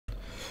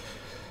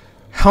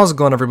How's it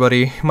going,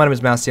 everybody? My name is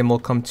Masih and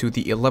welcome to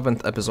the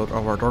 11th episode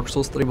of our Dark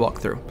Souls 3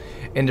 walkthrough.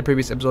 In the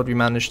previous episode we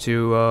managed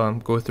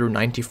to go through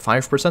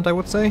 95%, I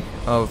would say,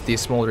 of the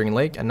Smoldering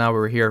Lake, and now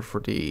we're here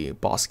for the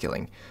boss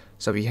killing.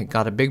 So we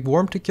got a big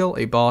worm to kill,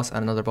 a boss,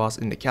 and another boss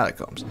in the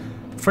catacombs.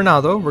 For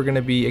now though, we're going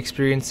to be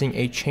experiencing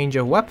a change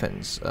of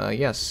weapons.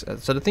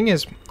 So the thing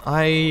is,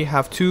 I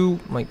have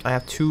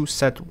two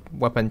set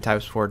weapon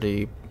types for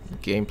the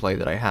gameplay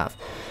that I have.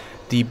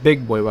 The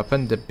big boy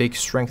weapon, the big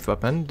strength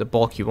weapon, the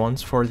bulky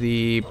ones for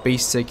the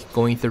basic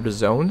going through the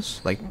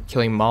zones, like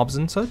killing mobs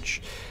and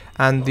such,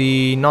 and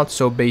the not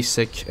so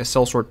basic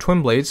Sellsword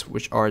Twin Blades,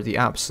 which are the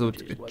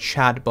absolute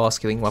Chad boss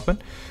killing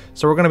weapon.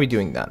 So we're going to be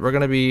doing that. We're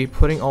going to be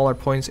putting all our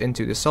points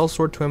into the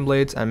Sellsword Twin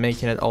Blades and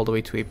making it all the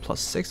way to a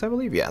 +6, I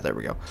believe. Yeah, there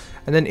we go.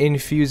 And then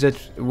infuse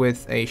it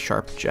with a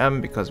sharp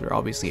gem because we're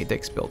obviously a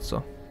Dex build,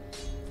 so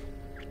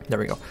there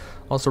we go.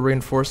 Also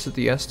reinforced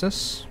the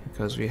Estus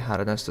because we had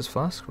an Estus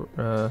flask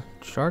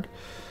shard.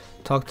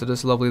 Talk to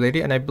this lovely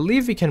lady, and I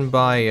believe we can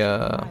buy,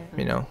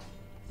 you know,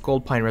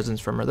 gold pine resins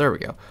from her. There we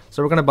go.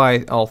 So we're gonna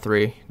buy all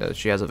three that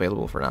she has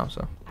available for now.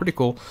 So pretty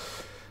cool.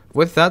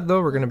 With that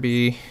though, we're gonna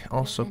be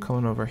also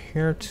coming over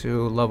here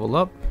to level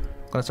up.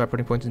 Gonna start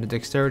putting points into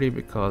dexterity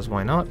because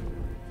why not?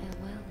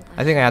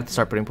 I think I have to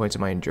start putting points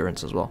in my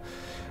endurance as well.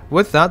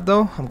 With that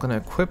though, I'm gonna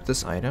equip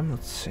this item.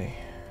 Let's see.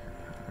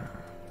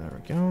 There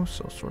we go.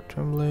 So sword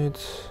twin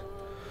blades.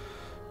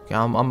 Okay,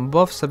 I'm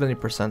above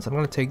 70%, so I'm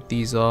gonna take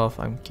these off.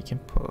 I can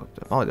put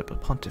the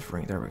Pontiff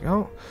ring. There we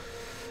go.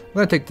 I'm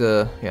gonna take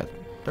the there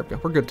we go.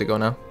 We're good to go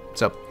now.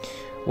 So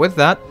with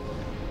that,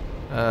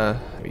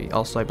 we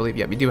also, I believe,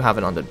 we do have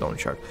an undead bone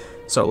shard.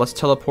 So let's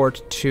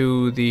teleport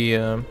to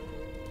the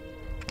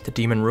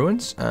demon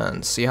ruins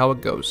and see how it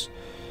goes.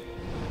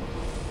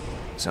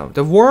 So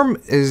the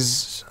worm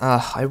is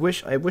I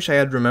wish I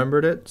had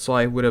remembered it, so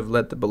I would have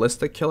let the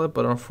ballistic kill it,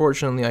 but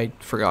unfortunately I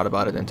forgot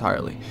about it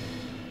entirely.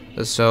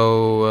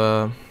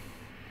 So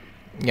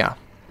yeah,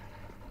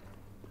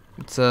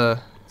 it's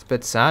a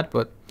bit sad,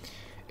 but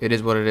it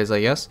is what it is,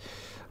 I guess.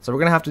 So we're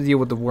gonna have to deal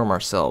with the worm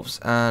ourselves,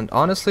 and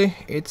honestly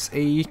it's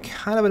a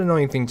kind of an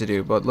annoying thing to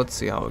do, but let's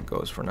see how it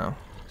goes for now.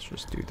 Let's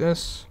just do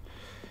this,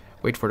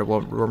 wait for the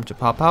worm to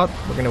pop out.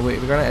 We're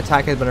gonna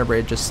attack it whenever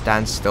it just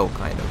stands still,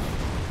 kind of.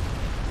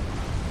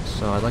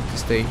 So I'd like to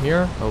stay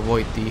here,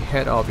 avoid the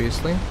head,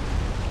 obviously.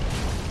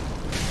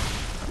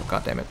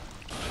 God damn it.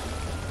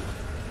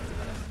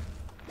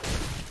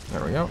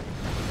 There we go.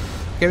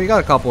 Okay, we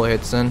got a couple of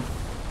hits in.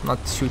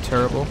 Not too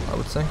terrible, I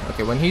would say.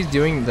 Okay, when he's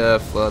doing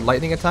the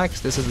lightning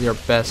attacks, this is your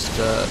best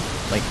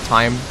like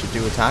time to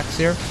do attacks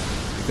here,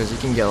 because you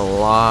can get a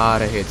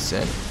lot of hits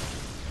in,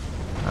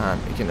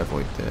 and you can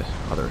avoid the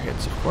other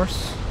hits, of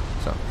course.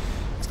 So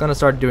it's gonna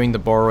start doing the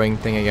borrowing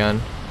thing again.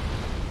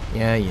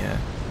 Yeah.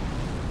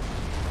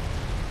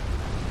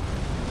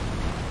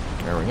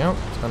 There we go.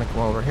 It's gonna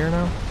come over here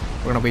now.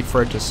 We're gonna wait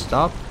for it to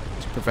stop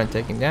to prevent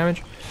taking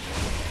damage.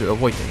 To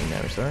avoid taking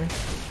damage, sorry.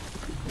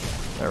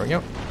 There we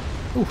go.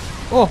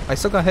 Oof. Oh, I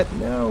still got hit.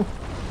 No.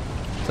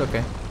 It's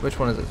okay. Which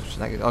one is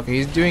it? Okay,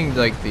 he's doing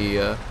like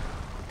the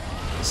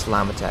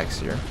slam attacks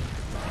here.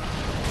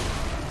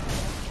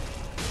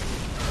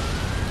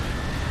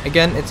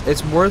 Again,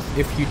 it's worth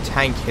if you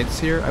tank hits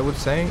here, I would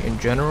say, in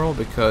general,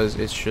 because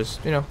it's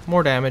just, you know,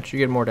 more damage. You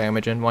get more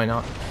damage, and why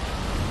not?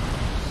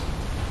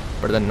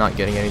 Better than not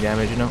getting any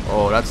damage, you know?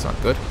 Oh, that's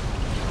not good.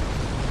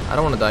 I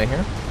don't want to die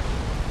here.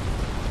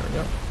 There we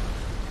go.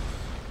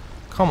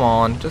 Come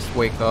on, just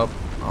wake up.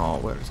 Oh,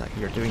 where is that?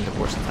 You're doing the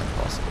worst attack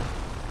possible.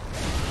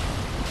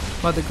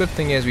 But the good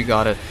thing is we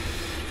got it.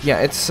 Yeah,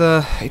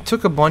 it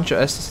took a bunch of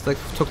S's,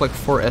 took like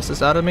 4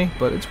 S's out of me,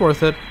 but it's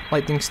worth it.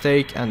 Lightning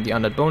Stake and the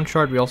Undead Bone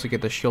Shard. We also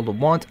get the Shield of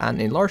Want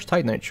and a large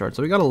Titanite Shard,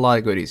 so we got a lot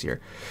of goodies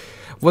here.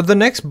 With the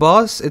next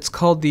boss, it's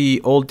called the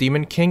Old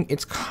Demon King.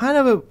 It's kind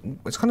of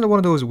one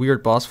of those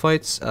weird boss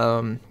fights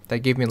that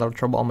gave me a lot of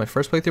trouble on my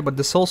first playthrough. But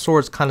the Soul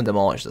Swords kind of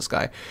demolished this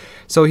guy.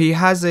 So he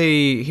has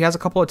a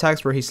couple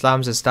attacks where he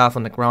slams his staff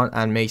on the ground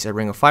and makes a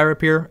ring of fire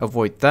appear.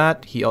 Avoid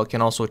that. He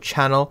can also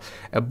channel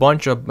a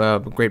bunch of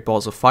great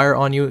balls of fire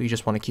on you. You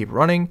just want to keep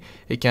running.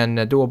 He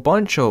can do a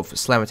bunch of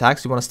slam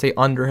attacks. You want to stay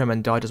under him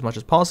and dodge as much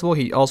as possible.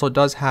 He also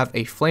does have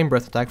a flame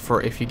breath attack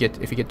for if you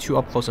get too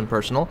up close and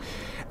personal.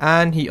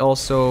 And he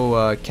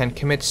also can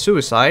commit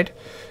suicide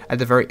at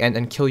the very end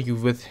and kill you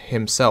with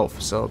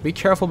himself. So be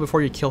careful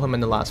before you kill him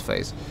in the last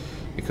phase,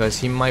 because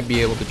he might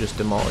be able to just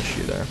demolish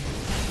you there.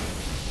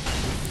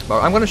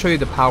 But I'm going to show you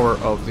the power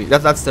of the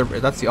that's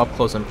the up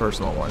close and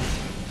personal one.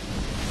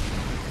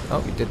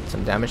 Oh, he did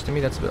some damage to me.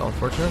 That's a bit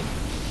unfortunate.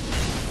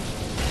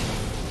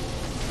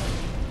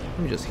 Let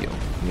me just heal.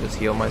 Let me just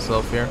heal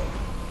myself here.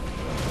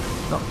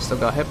 No, still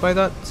got hit by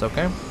that. It's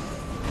okay.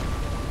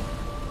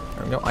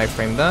 There we go. I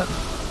framed that.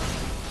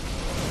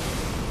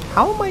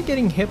 How am I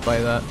getting hit by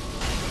that?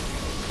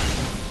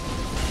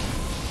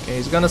 Okay,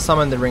 he's gonna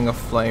summon the Ring of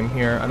Flame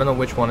here. I don't know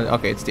which one.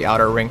 Okay, it's the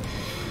outer ring.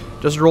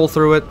 Just roll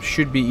through it.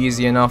 Should be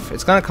easy enough.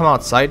 It's gonna come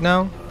outside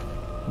now,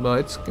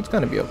 but it's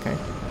gonna be okay.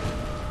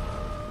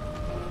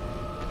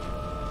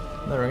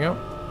 There we go.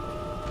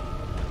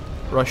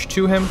 rush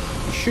to him.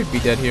 He should be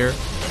dead here.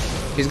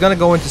 He's gonna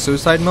go into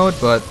suicide mode,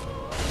 but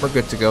we're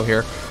good to go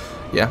here.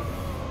 Yeah.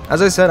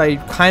 As I said, I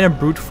kind of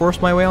brute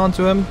forced my way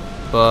onto him,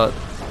 but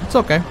it's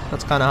okay.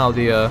 That's kind of how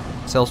the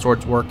cell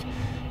swords work.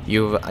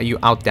 You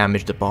out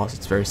damage the boss.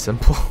 It's very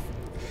simple.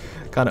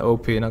 Kind of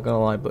OP, not gonna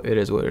lie, but it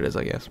is what it is,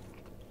 I guess.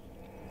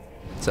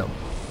 So,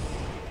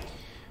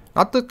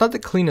 not the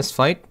cleanest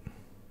fight,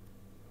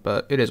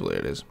 but it is what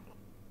it is.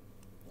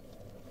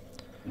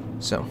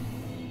 So,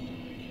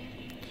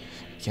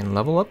 you can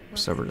level up.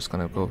 So we're just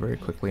gonna go very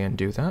quickly and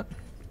do that.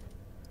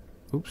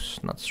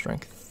 Oops, not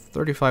strength.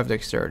 35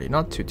 dexterity,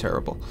 not too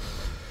terrible.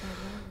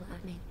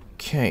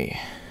 Okay,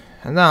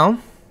 and now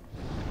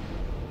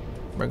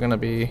we're gonna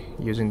be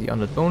using the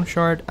Undead Bone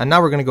Shard, and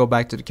now we're gonna go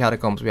back to the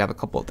catacombs. We have a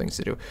couple of things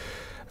to do.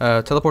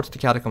 Teleport to the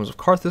catacombs of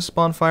Karthus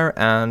bonfire,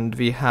 and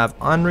we have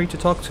Anri to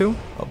talk to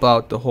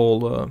about the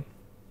whole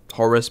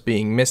Horus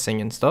being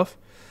missing and stuff.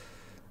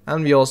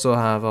 And we also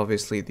have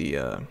obviously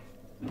the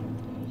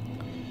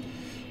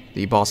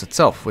boss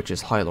itself, which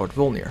is High Lord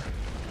Wolnir.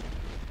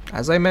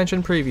 As I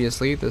mentioned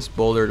previously, this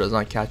boulder does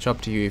not catch up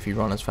to you if you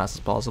run as fast as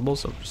possible,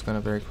 so I'm just gonna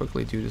very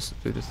quickly do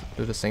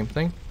the same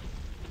thing.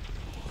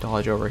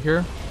 Dodge over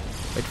here.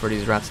 Wait for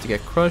these rats to get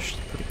crushed.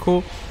 Pretty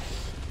cool.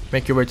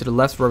 Make your way to the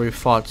left where we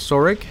fought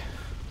Sorik.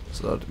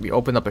 So we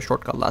opened up a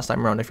shortcut last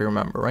time around, if you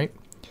remember, right?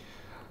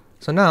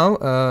 So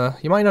now,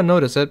 you might not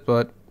notice it,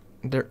 but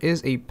there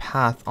is a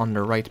path on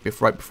the right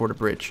before the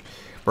bridge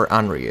where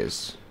Anri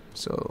is.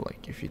 So,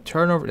 like, if you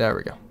turn over, there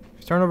we go.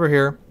 If you turn over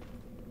here,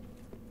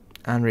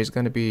 Anri's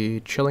going to be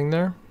chilling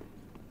there.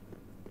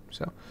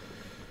 So,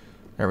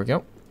 there we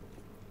go.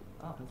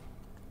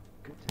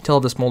 Tell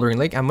the Smoldering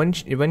Lake, and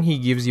when he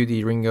gives you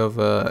the Ring of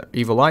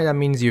Evil Eye, that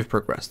means you've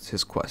progressed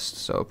his quest.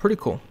 So, pretty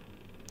cool.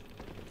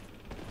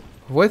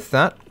 With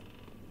that,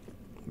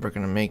 we're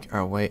going to make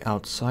our way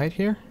outside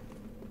here.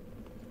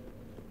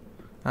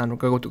 And we're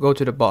going to go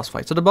to the boss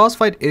fight. So the boss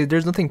fight,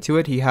 there's nothing to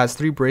it. He has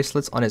 3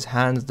 bracelets on his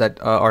hands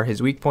that are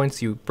his weak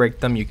points. You break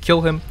them, you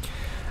kill him.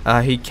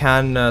 He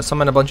can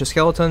summon a bunch of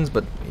skeletons,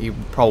 but he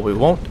probably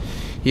won't.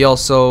 He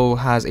also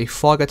has a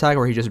fog attack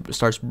where he just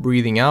starts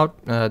breathing out.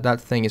 That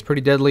thing is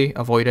pretty deadly.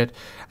 Avoid it.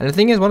 And the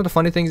thing is, one of the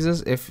funny things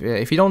is, if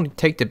you don't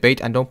take the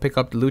bait and don't pick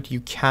up the loot, you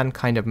can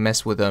kind of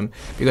mess with him,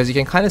 because you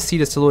can kind of see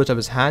the silhouette of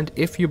his hand.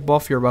 If you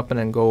buff your weapon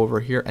and go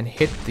over here and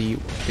hit these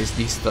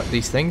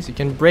things, you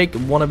can break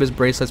one of his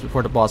bracelets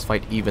before the boss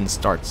fight even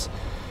starts.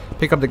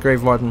 Pick up the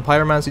Grave Warden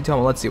Pyromancy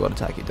Tome. Let's see what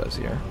attack he does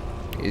here.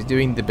 He's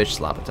doing the bitch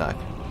slap attack.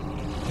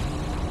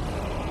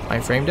 I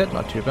framed it,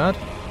 not too bad.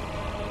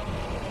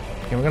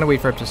 Okay, we're gonna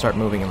wait for him to start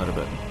moving a little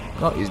bit.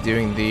 Oh, he's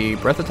doing the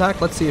breath attack.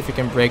 Let's see if he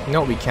can break.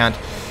 No, we can't.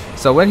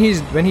 So when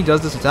he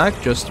does this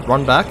attack, just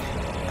run back,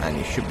 and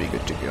you should be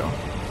good to go.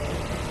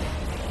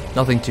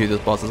 Nothing to this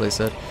boss, as I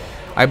said.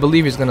 I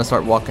believe he's gonna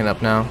start walking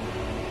up now.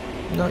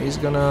 No, he's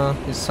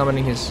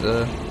summoning his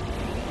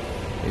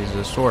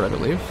sword, I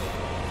believe.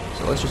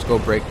 So let's just go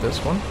break this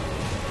one.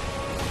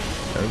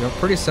 There we go.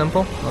 Pretty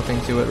simple.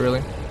 Nothing to it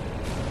really.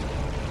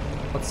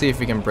 Let's see if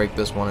we can break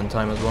this one in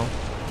time as well.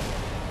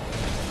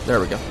 There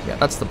we go. Yeah,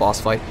 that's the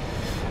boss fight.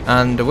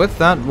 And with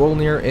that,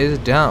 Wolnir is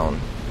down.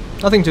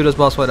 Nothing to this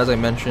boss fight, as I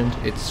mentioned.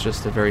 It's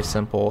just a very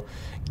simple,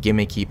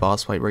 gimmicky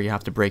boss fight where you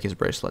have to break his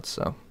bracelets.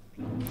 So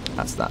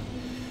that's that.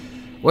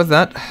 With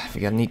that,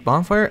 we got a neat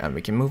bonfire, and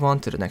we can move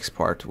on to the next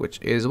part, which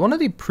is one of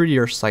the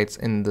prettier sites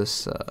in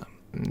this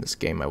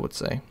game, I would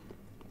say.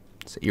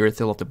 It's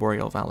Irithyll of the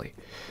Boreal Valley.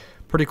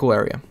 Pretty cool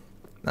area.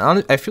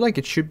 Now, I feel like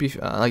it should be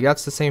like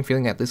that's the same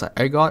feeling at least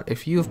I got.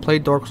 If you've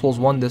played Dark Souls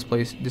 1, this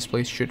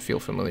place should feel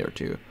familiar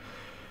to you.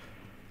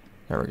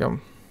 There we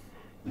go.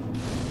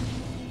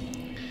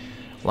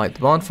 Light the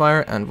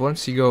bonfire, and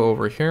once you go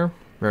over here,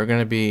 we're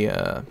gonna be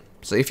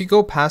so if you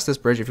go past this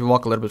bridge, if you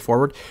walk a little bit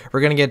forward, we're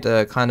gonna get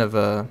kind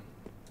of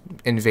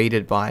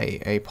invaded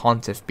by a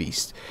Pontiff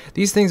Beast.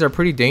 These things are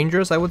pretty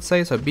dangerous, I would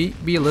say, so be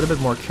a little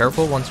bit more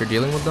careful once you're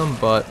dealing with them,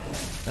 but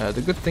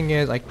the good thing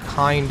is I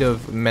kind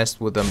of messed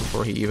with them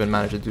before he even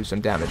managed to do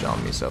some damage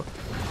on me, so...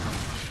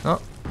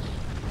 Oh.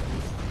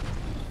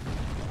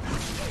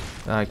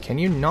 Can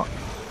you not...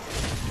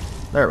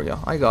 There we go.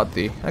 I got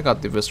the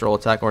visceral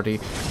attack, or the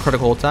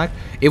critical attack.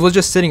 It was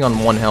just sitting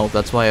on 1 health,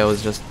 that's why I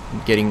was just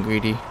getting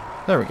greedy.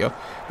 There we go.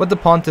 With the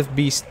Pontiff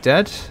Beast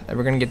dead,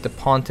 we're going to get the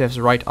Pontiff's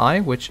right eye,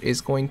 which is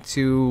going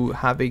to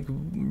have a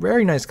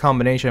very nice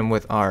combination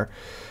with our,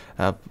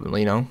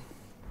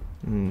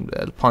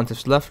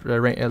 Pontiff's left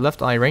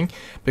eye ring,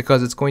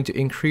 because it's going to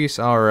increase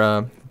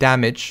our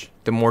damage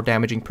the more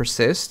damaging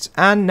persists.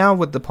 And now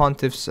with the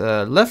Pontiff's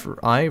left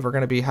eye, we're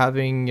going to be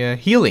having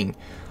healing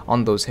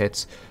on those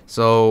hits.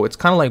 So it's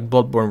kind of like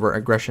Bloodborne, where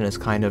aggression is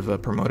kind of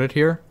promoted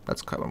here.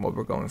 That's kind of what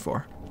we're going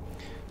for.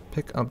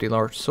 Pick up the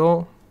large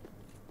soul.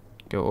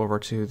 Go over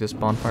to this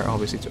bonfire,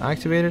 obviously, to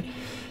activate it.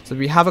 So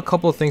we have a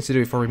couple of things to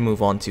do before we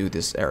move on to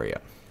this area.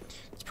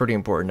 It's pretty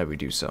important that we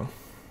do so.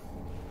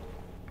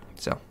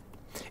 So,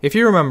 if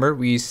you remember,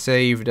 we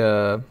saved,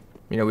 Siegward,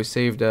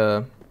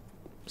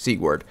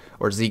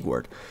 or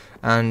Siegward,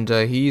 and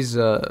he's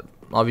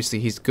obviously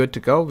he's good to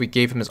go. We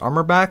gave him his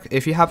armor back.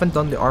 If you haven't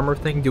done the armor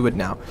thing, do it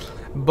now.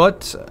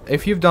 But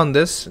if you've done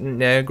this,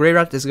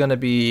 Greirat is going to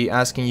be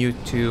asking you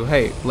to,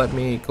 hey, let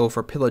me go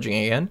for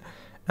pillaging again.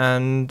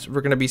 And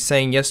we're going to be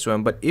saying yes to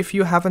him. But if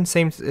you haven't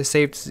saved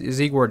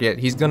Sigurd yet,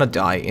 he's going to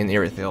die in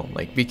Irithyll.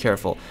 Like, be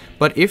careful.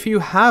 But if you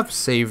have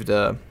saved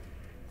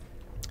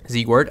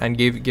Sigurd and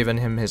given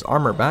him his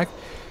armor back,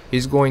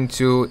 he's going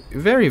to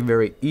very,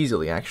 very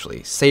easily,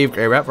 actually, save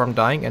Greirat from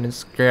dying, and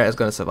Greirat is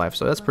going to survive.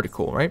 So that's pretty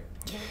cool, right?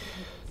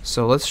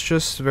 So let's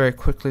just very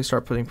quickly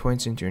start putting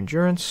points into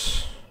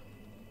endurance.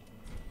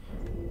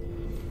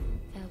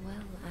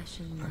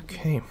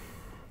 Okay.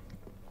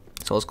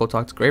 So let's go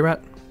talk to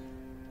Greirat.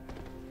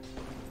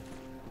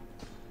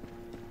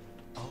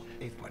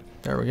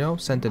 There we go.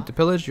 Sent into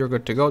pillage. You're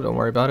good to go. Don't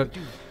worry about it.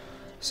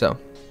 So,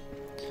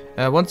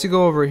 once you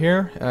go over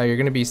here, you're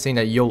going to be seeing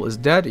that Yul is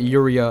dead.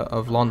 Yuria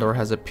of Londor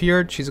has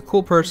appeared. She's a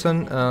cool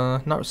person.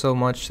 Not so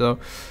much, so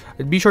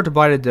be sure to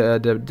buy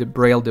the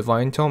Braille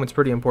Divine Tome. It's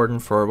pretty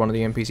important for one of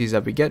the NPCs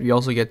that we get. We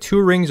also get 2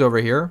 rings over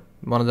here.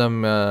 One of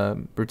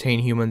them retain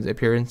human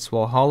appearance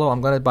while hollow.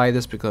 I'm going to buy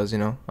this because, you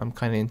know, I'm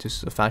kind of into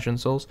fashion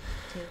souls.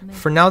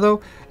 For now, though,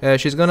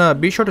 she's going to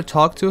be sure to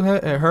talk to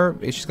her.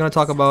 She's going to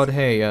talk about,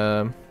 hey,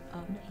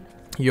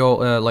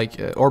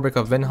 Orbic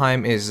of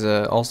Vinheim is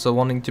also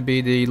wanting to be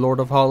the Lord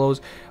of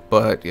Hollows,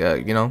 but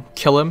you know,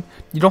 kill him.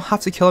 You don't have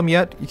to kill him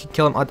yet. You can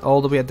kill him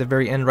all the way at the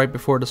very end, right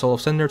before the Soul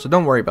of Cinder. So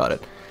don't worry about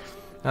it.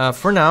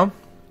 For now,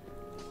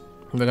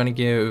 we're gonna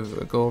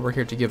go over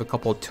here to give a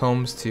couple of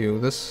tomes to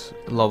this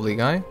lovely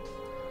guy,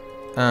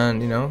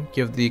 and you know,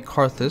 give the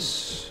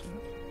Karthus,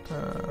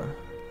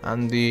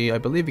 and I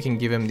believe we can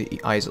give him the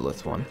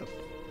Izalith one.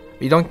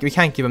 We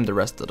can't give him the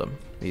rest of them.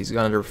 He's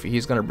gonna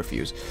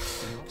refuse.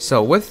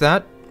 So with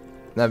that,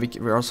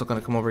 we're also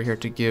gonna come over here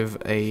to give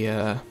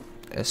a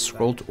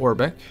scroll to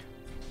Orbeck.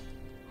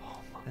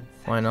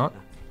 Why not?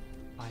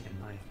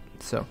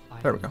 So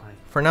there we go.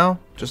 For now,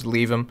 just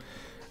leave him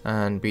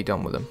and be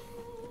done with him.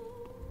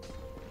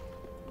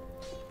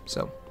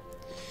 So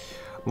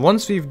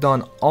once we've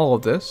done all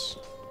of this,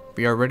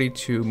 we are ready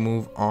to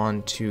move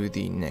on to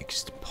the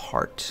next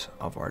part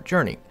of our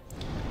journey,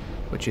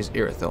 which is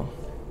Irithyll.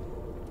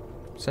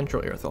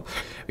 Central Irithyll.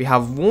 We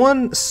have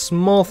one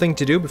small thing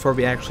to do before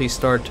we actually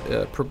start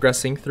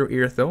progressing through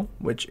Irithyll,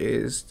 which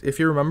is, if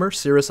you remember,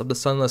 Sirris of the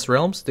Sunless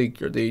Realms, the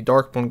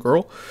Darkbone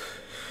girl.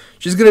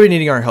 She's gonna be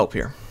needing our help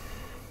here.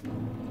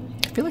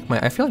 I feel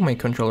like my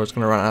controller is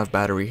gonna run out of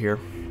battery here.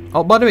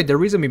 Oh, by the way, the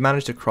reason we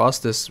managed to cross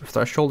this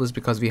threshold is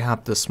because we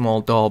have the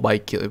small doll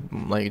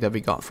that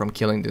we got from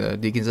killing the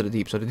Deacons of the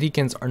Deep. So the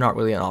Deacons are not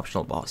really an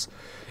optional boss.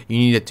 You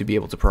need it to be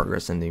able to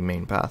progress in the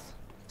main path.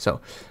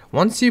 So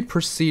once you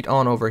proceed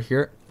on over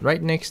here,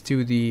 right next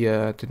to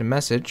the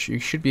message, you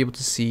should be able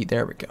to see.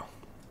 There we go.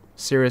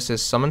 Sirris'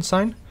 summon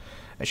sign,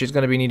 and she's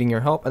going to be needing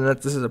your help, and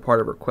this is a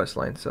part of her quest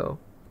line. So,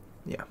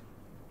 yeah.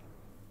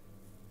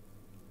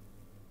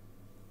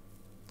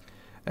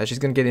 She's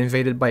going to get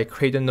invaded by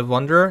Kraton the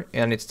Wanderer,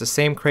 and it's the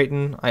same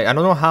Kraton. I don't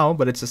know how,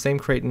 but it's the same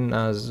Kraton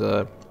as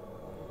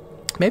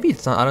maybe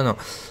it's not. I don't know,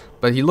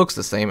 but he looks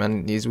the same,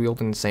 and he's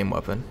wielding the same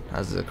weapon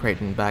as the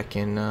Kraton back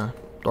in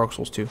Dark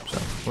Souls 2, so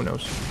who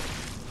knows.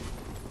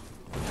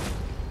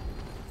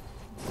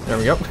 There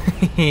we go.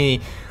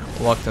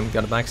 Locked him,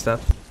 got a backstab.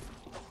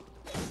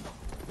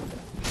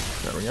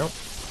 There we go.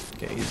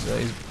 Okay,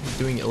 he's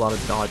doing a lot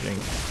of dodging.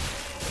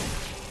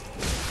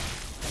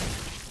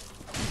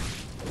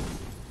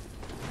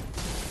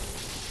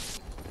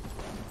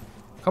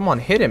 Come on,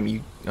 hit him,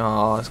 you.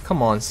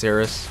 Come on,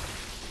 Sirris.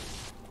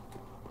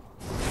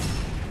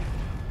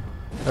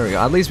 There we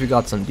go. At least we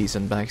got some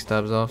decent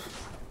backstabs off.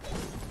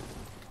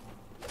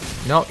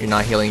 No, you're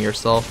not healing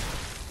yourself.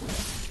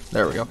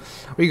 There we go.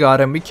 We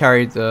got him. We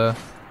carried the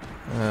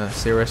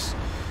Sirris,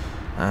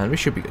 and we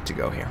should be good to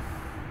go here.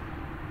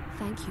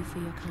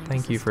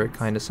 Thank you for your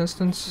kind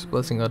assistance.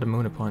 Blessing of the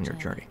moon upon your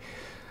journey.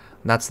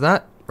 That's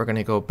that. We're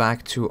gonna go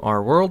back to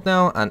our world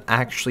now and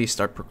actually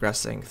start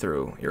progressing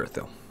through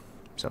Irithyll.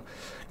 So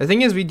the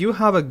thing is, we do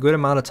have a good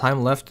amount of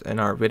time left in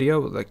our video.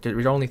 Like,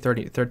 we're only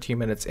 13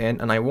 minutes in,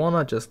 and I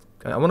want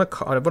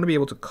to be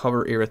able to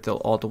cover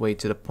Irithyll all the way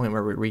to the point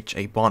where we reach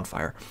a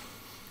bonfire.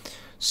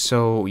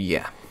 So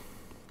yeah,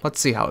 let's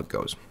see how it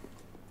goes.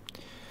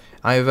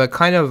 I've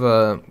kind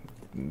of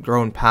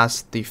grown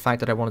past the fact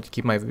that I wanted to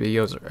keep my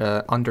videos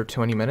under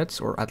 20 minutes,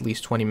 or at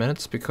least 20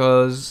 minutes,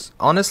 because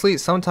honestly,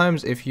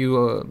 sometimes if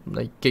you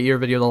like get your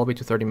video all the way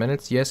to 30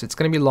 minutes, yes, it's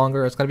going to be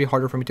longer, it's going to be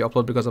harder for me to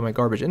upload because of my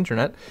garbage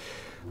internet,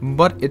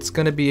 but it's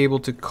going to be able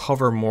to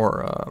cover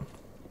more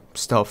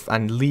stuff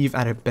and leave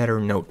at a better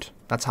note.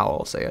 That's how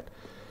I'll say it.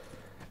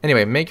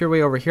 Anyway, make your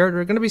way over here.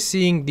 We're going to be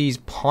seeing these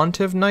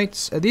Pontiff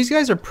Knights. These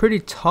guys are pretty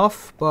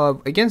tough,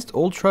 but against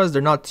Ultras,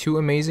 they're not too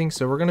amazing,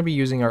 so we're going to be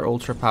using our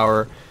Ultra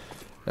power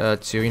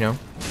to, you know,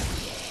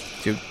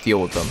 to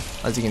deal with them.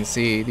 As you can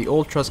see, the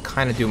Ultras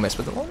kind of do mess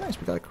with them. Oh, nice,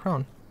 we got a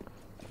crown.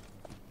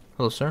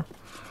 Hello, sir.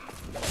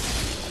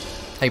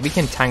 Hey, we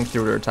can tank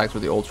through their attacks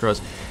with the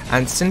Ultras,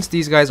 and since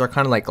these guys are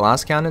kind of like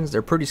glass cannons,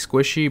 they're pretty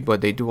squishy,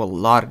 but they do a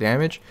lot of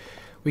damage.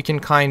 We can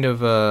kind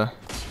of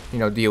you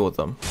know, deal with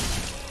them.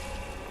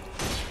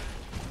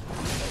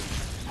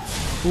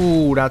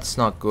 Ooh, that's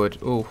not good.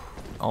 Ooh,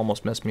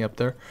 almost messed me up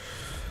there.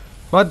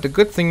 But the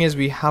good thing is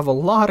we have a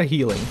lot of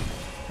healing.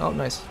 Oh,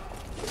 nice.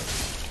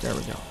 There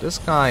we go. This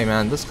guy,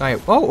 man, this guy.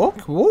 Oh,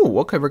 okay, whoa,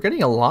 okay, we're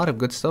getting a lot of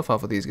good stuff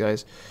off of these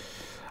guys.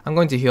 I'm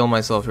going to heal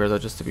myself here, though,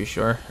 just to be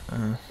sure.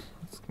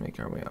 Let's make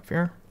our way up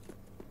here.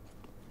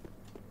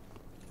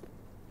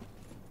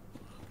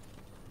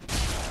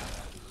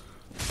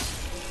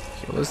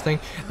 Kill this thing.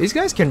 These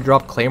guys can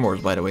drop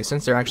claymores, by the way.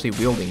 Since they're actually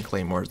wielding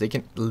claymores, they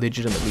can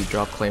legitimately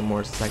drop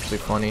claymores. It's actually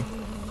funny.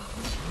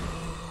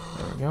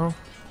 There we go.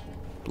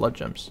 Blood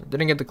gems.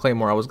 Didn't get the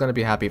claymore. I was going to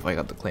be happy if I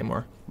got the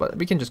claymore. But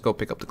we can just go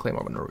pick up the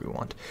claymore whenever we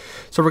want.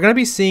 So we're going to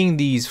be seeing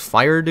these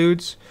fire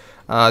dudes.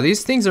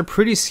 These things are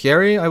pretty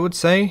scary, I would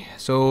say.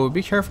 So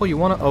be careful. You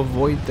want to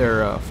avoid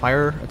their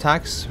fire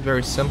attacks.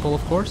 Very simple,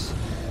 of course.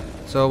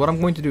 So what I'm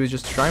going to do is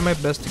just try my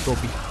best to go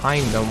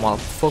behind them while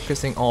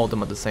focusing all of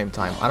them at the same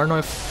time. I don't know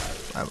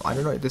if... I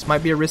don't know. This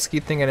might be a risky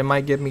thing and it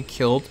might get me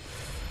killed.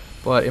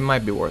 But it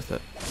might be worth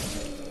it.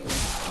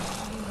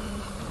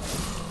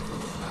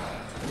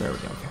 There we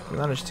go. Okay. We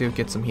managed to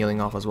get some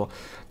healing off as well.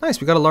 Nice,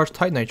 we got a large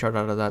Titanite shard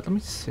out of that. Let me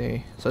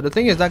see. So the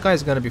thing is, that guy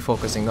is going to be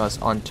focusing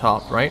us on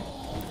top, right?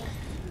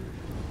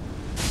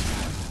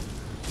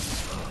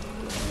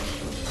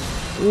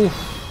 Oof.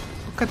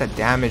 Look at the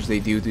damage they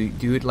do,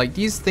 dude. Like,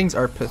 these things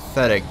are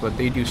pathetic, but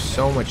they do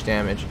so much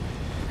damage.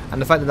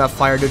 And the fact that that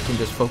fire dude can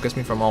just focus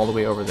me from all the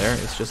way over there,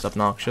 it's just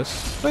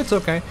obnoxious. But it's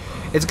okay.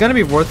 It's going to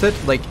be worth it.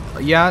 Like,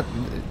 yeah...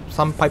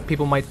 Some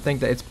people might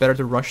think that it's better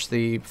to rush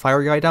the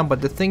fire guy down,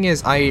 but the thing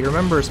is, I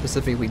remember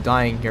specifically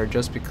dying here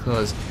just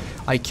because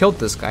I killed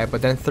this guy,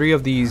 but then 3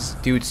 of these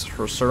dudes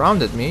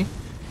surrounded me,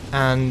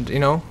 and, you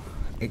know,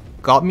 it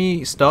got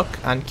me stuck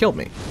and killed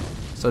me.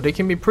 So they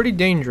can be pretty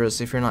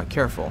dangerous if you're not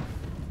careful.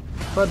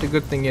 But the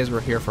good thing is we're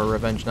here for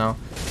revenge now.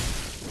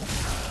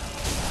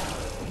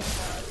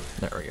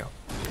 There we go.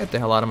 Get the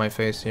hell out of my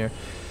face here.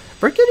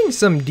 We're getting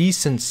some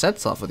decent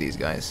sets off of these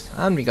guys.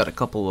 And we got a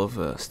couple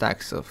of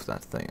stacks of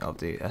that thing, of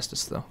the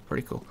Estus though.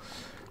 Pretty cool.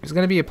 There's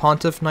gonna be a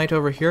Pontiff Knight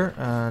over here,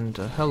 and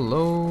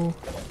hello.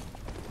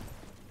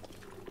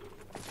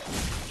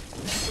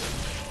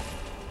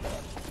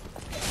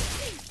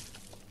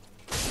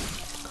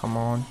 Come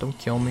on, don't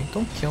kill me.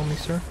 Don't kill me,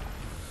 sir.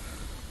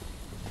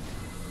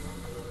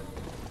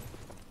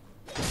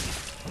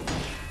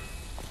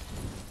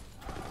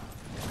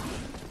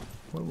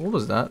 What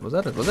was that? Was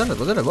that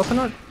a weapon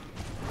art?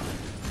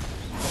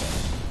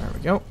 There we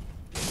go.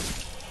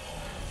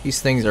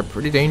 These things are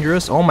pretty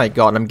dangerous. Oh my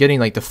god, I'm getting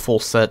like the full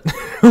set.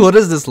 What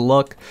is this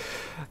luck?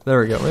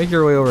 There we go. Make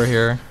your way over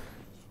here.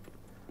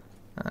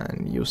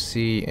 And you'll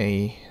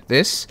see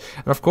this.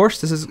 And of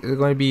course, this is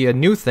going to be a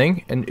new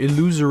thing. An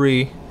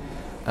illusory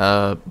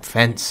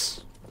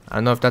fence. I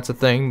don't know if that's a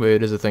thing, but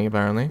it is a thing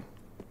apparently.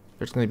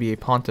 There's going to be a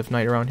Pontiff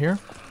Knight around here.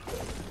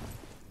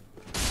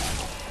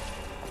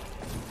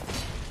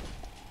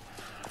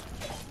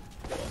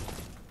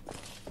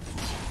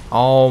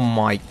 Oh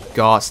my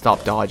god,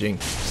 stop dodging.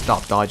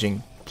 Stop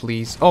dodging,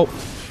 please. Oh,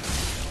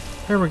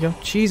 there we go.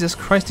 Jesus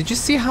Christ, did you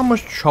see how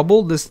much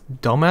trouble this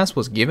dumbass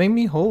was giving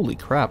me? Holy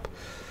crap.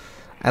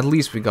 At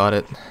least we got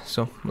it.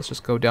 So, let's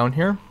just go down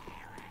here.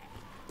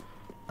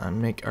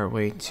 And make our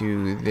way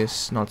to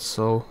this not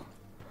so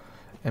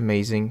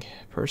amazing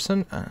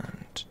person.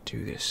 And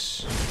do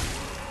this.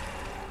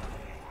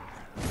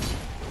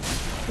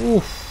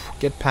 Oof,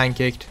 get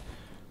pancaked.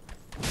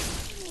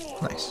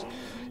 Nice.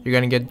 You're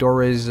gonna get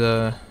Dora's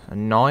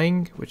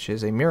gnawing, which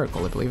is a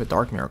miracle, I believe, a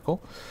dark miracle.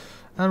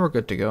 And we're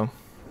good to go.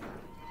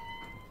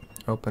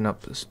 Open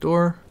up this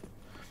door.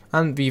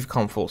 And we've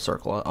come full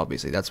circle,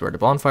 obviously. That's where the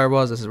bonfire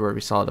was. This is where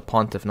we saw the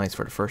Pontiff Knights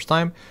for the first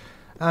time.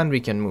 And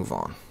we can move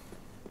on.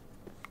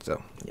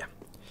 So, yeah.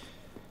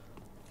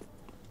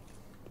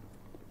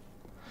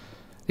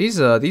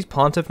 These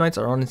Pontiff Knights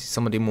are honestly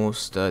some of the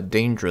most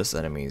dangerous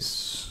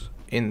enemies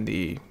in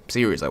the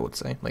series, I would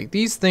say. Like,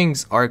 these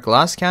things are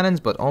glass cannons,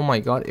 but oh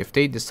my god, if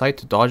they decide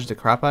to dodge the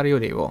crap out of you,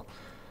 they will.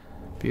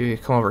 You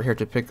come over here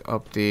to pick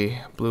up the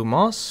blue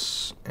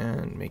moss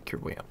and make your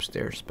way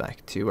upstairs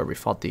back to where we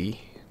fought the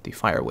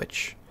fire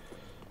witch.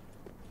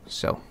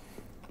 So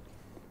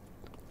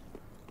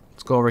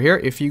let's go over here.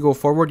 If you go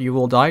forward, you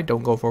will die.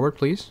 Don't go forward,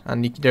 please.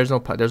 And there's no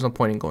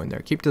point in going there.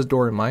 Keep this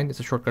door in mind. It's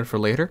a shortcut for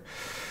later.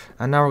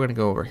 And now we're gonna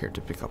go over here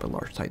to pick up a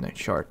large Titanite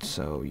shard.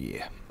 So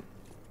yeah.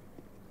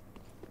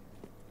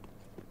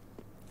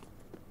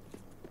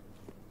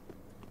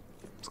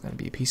 It's gonna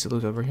be a piece of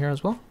loot over here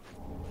as well.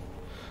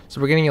 So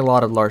we're getting a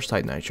lot of large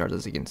Titanite shards,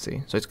 as you can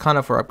see. So it's kind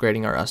of for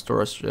upgrading our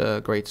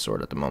Astoros great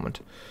sword at the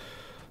moment.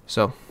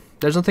 So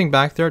there's nothing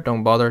back there.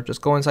 Don't bother.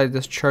 Just go inside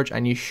this church,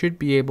 and you should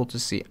be able to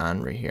see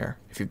Anri here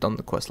if you've done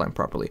the questline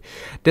properly.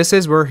 This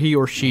is where he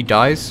or she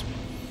dies.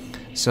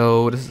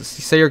 So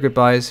say your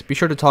goodbyes. Be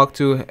sure to talk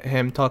to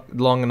him. Talk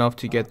long enough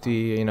to get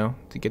the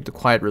the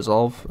quiet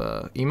resolve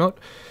emote.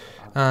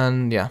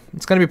 And yeah,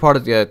 it's gonna be part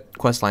of the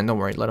questline. Don't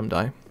worry. Let him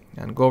die.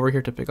 And go over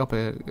here to pick up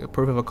a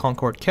proof of a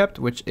Concord kept,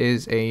 which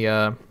is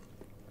a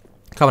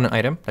Covenant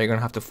item that you're going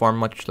to have to farm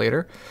much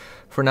later.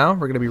 For now,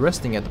 we're going to be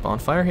resting at the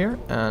bonfire here,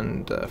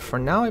 and for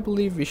now, I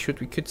believe we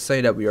could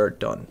say that we are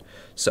done.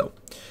 So,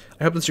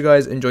 I hope that you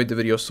guys enjoyed the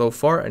video so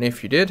far, and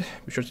if you did,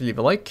 be sure to leave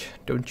a like.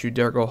 Don't you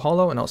dare go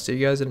hollow, and I'll see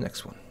you guys in the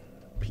next one.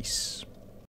 Peace.